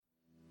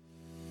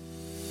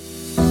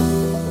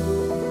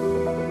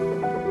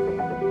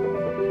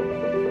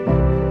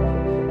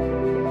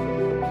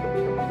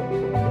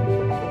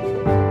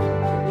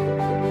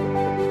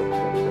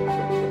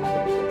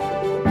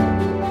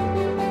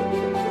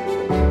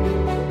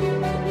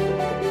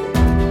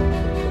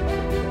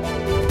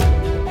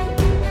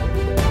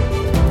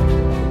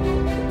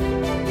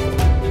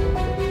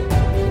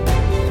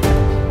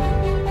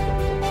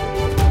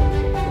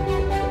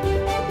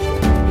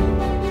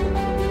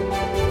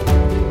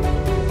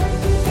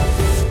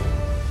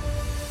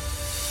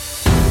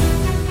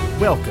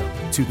Welcome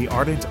to the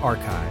Ardent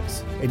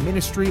Archives, a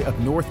ministry of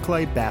North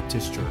Clay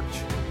Baptist Church.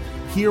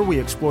 Here we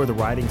explore the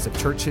writings of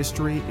church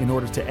history in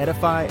order to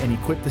edify and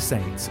equip the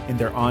saints in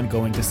their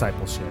ongoing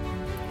discipleship.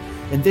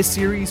 In this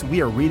series,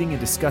 we are reading and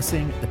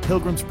discussing The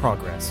Pilgrim's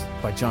Progress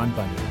by John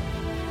Bunyan.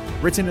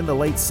 Written in the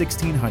late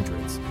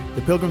 1600s,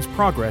 The Pilgrim's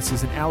Progress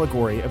is an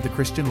allegory of the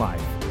Christian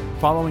life,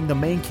 following the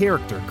main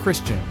character,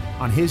 Christian,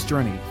 on his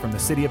journey from the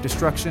city of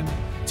destruction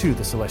to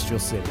the celestial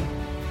city.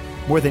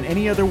 More than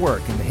any other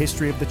work in the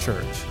history of the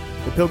church,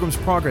 The Pilgrim's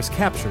Progress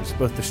captures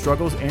both the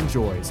struggles and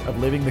joys of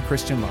living the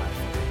Christian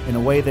life in a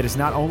way that is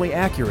not only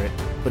accurate,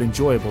 but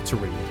enjoyable to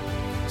read.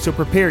 So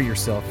prepare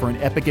yourself for an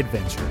epic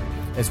adventure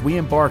as we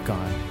embark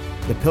on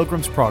The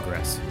Pilgrim's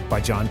Progress by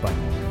John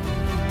Bunyan.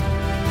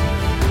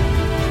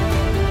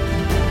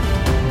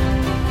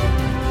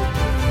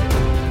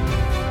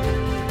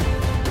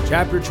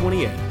 Chapter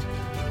 28,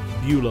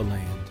 Beulah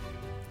Land.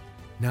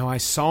 Now I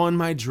saw in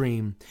my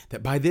dream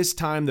that by this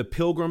time the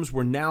pilgrims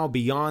were now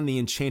beyond the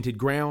enchanted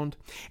ground,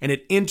 and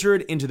had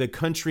entered into the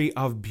country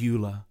of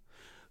Beulah,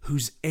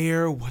 whose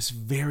air was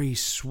very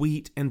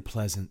sweet and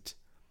pleasant.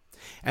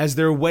 As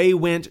their way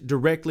went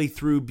directly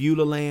through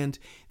Beulah land,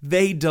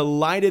 they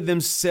delighted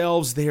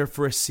themselves there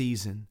for a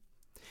season.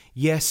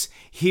 Yes,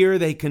 here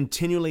they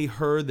continually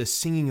heard the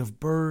singing of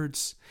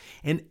birds,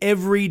 and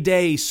every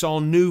day saw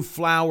new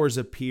flowers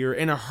appear,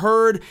 and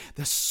heard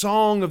the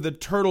song of the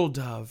turtle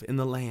dove in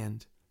the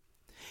land.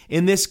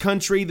 In this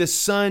country the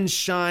sun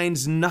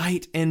shines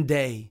night and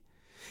day.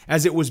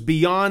 As it was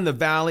beyond the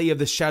valley of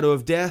the shadow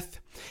of death,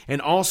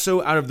 and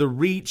also out of the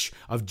reach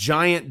of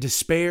giant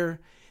despair,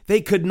 they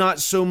could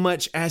not so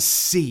much as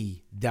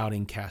see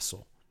Doubting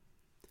Castle.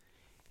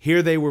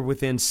 Here they were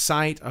within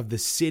sight of the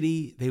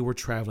city they were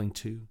traveling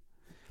to.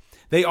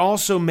 They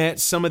also met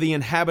some of the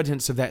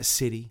inhabitants of that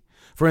city,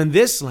 for in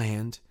this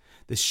land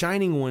the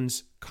Shining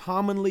Ones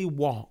commonly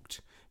walked,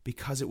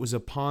 because it was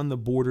upon the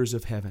borders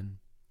of heaven.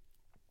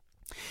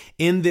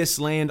 In this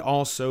land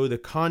also the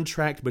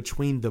contract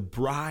between the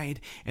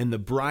bride and the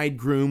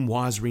bridegroom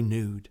was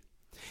renewed.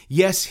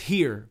 Yes,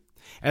 here,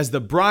 as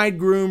the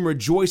bridegroom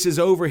rejoices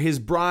over his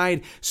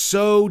bride,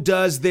 so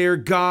does their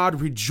God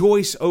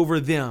rejoice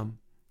over them.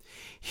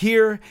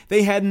 Here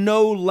they had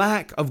no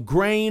lack of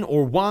grain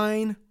or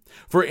wine,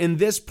 for in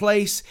this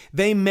place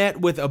they met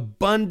with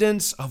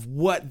abundance of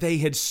what they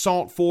had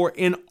sought for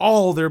in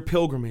all their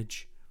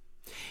pilgrimage.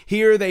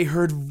 Here they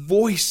heard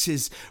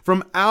voices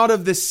from out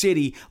of the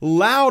city,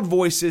 loud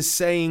voices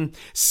saying,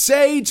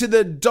 "Say to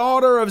the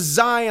daughter of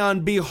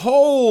Zion,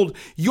 behold,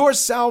 your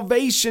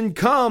salvation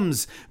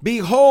comes.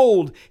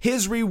 Behold,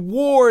 his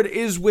reward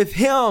is with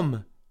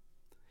him."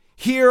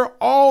 Here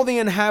all the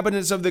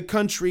inhabitants of the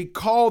country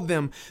called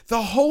them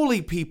the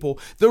holy people,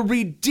 the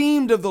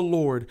redeemed of the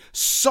Lord,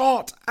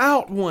 sought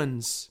out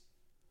ones.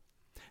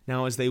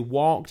 Now as they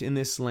walked in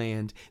this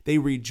land, they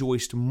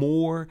rejoiced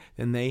more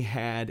than they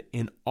had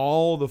in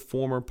all the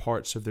former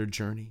parts of their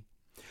journey.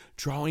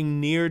 Drawing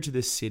near to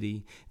the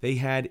city, they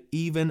had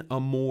even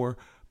a more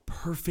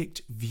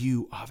perfect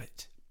view of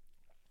it.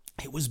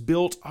 It was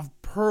built of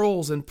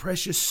pearls and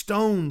precious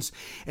stones,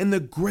 and the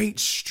great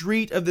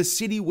street of the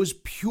city was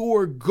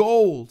pure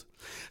gold,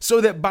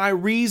 so that by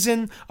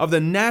reason of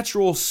the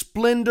natural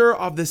splendor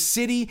of the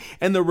city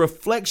and the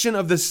reflection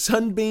of the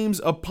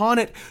sunbeams upon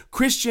it,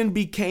 Christian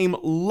became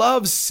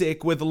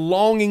lovesick with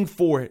longing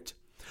for it.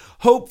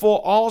 Hopeful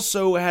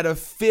also had a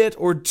fit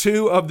or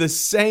two of the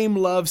same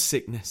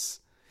lovesickness.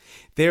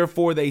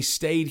 Therefore they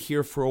stayed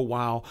here for a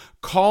while,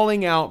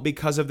 calling out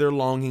because of their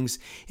longings,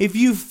 "If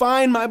you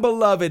find my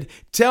beloved,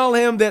 tell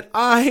him that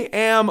I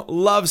am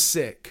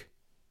lovesick."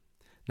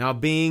 Now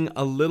being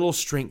a little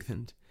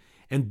strengthened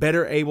and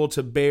better able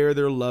to bear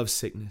their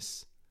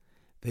lovesickness,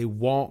 they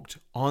walked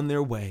on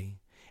their way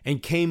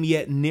and came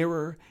yet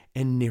nearer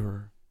and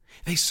nearer.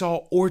 They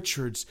saw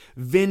orchards,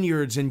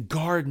 vineyards, and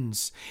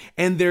gardens,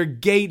 and their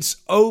gates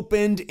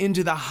opened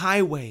into the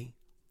highway.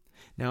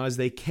 Now as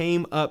they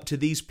came up to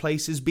these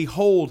places,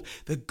 behold,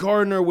 the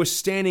gardener was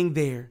standing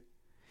there.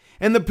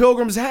 And the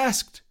pilgrims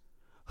asked,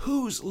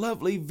 "Whose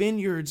lovely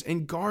vineyards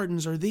and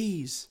gardens are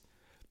these?"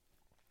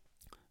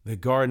 The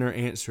gardener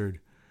answered,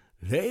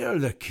 "They are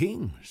the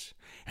king's,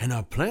 and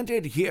are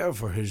planted here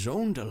for his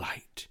own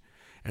delight,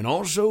 and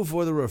also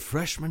for the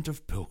refreshment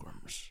of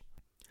pilgrims."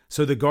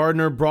 So the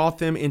gardener brought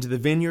them into the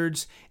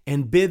vineyards,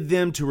 and bid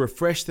them to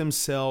refresh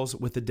themselves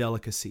with the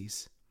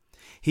delicacies.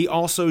 He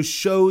also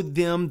showed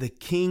them the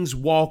king's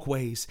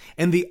walkways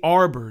and the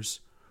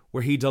arbors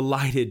where he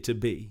delighted to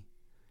be.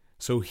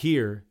 So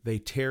here they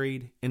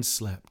tarried and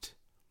slept.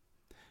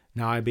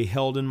 Now I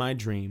beheld in my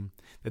dream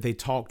that they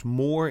talked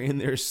more in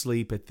their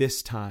sleep at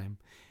this time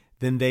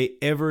than they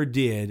ever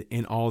did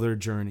in all their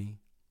journey.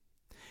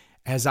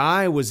 As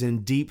I was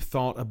in deep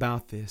thought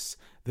about this,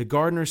 the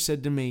gardener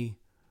said to me,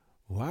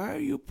 "Why are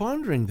you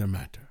pondering the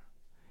matter?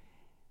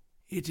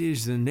 It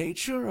is the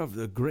nature of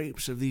the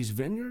grapes of these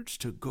vineyards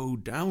to go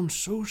down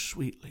so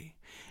sweetly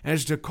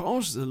as to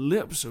cause the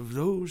lips of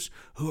those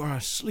who are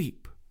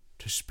asleep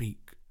to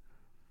speak.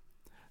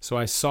 So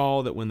I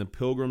saw that when the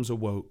pilgrims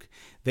awoke,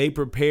 they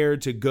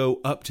prepared to go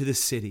up to the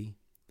city.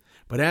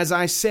 But as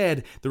I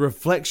said, the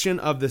reflection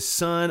of the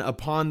sun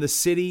upon the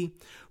city,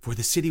 for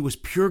the city was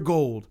pure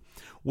gold,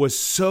 was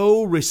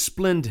so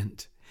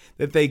resplendent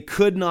that they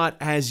could not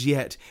as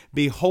yet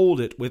behold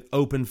it with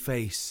open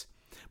face,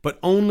 but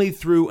only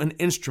through an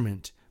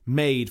instrument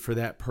made for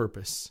that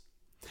purpose.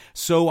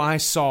 So I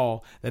saw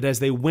that as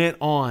they went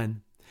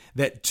on,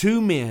 that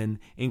two men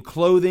in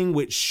clothing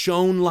which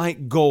shone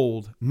like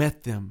gold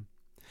met them.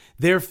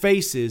 Their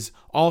faces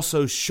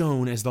also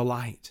shone as the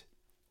light.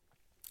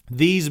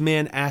 These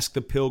men asked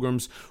the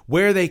pilgrims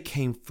where they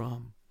came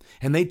from,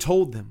 and they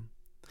told them.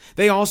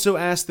 They also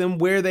asked them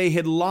where they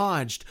had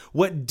lodged,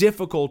 what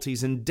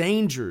difficulties and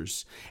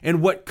dangers,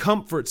 and what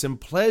comforts and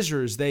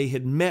pleasures they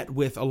had met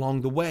with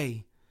along the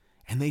way.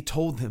 And they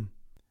told them.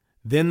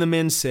 Then the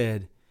men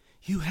said,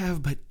 "You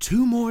have but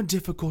 2 more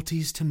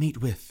difficulties to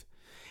meet with,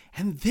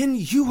 and then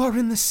you are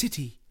in the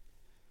city."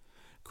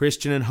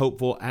 Christian and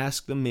Hopeful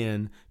asked the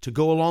men to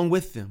go along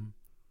with them,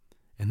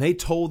 and they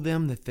told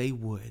them that they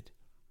would.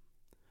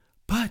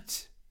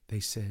 "But," they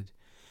said,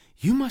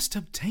 "you must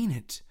obtain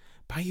it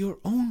by your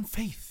own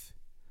faith."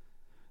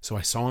 So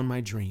I saw in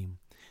my dream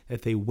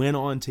that they went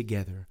on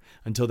together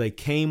until they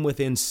came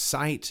within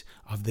sight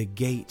of the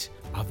gate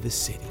of the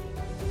city.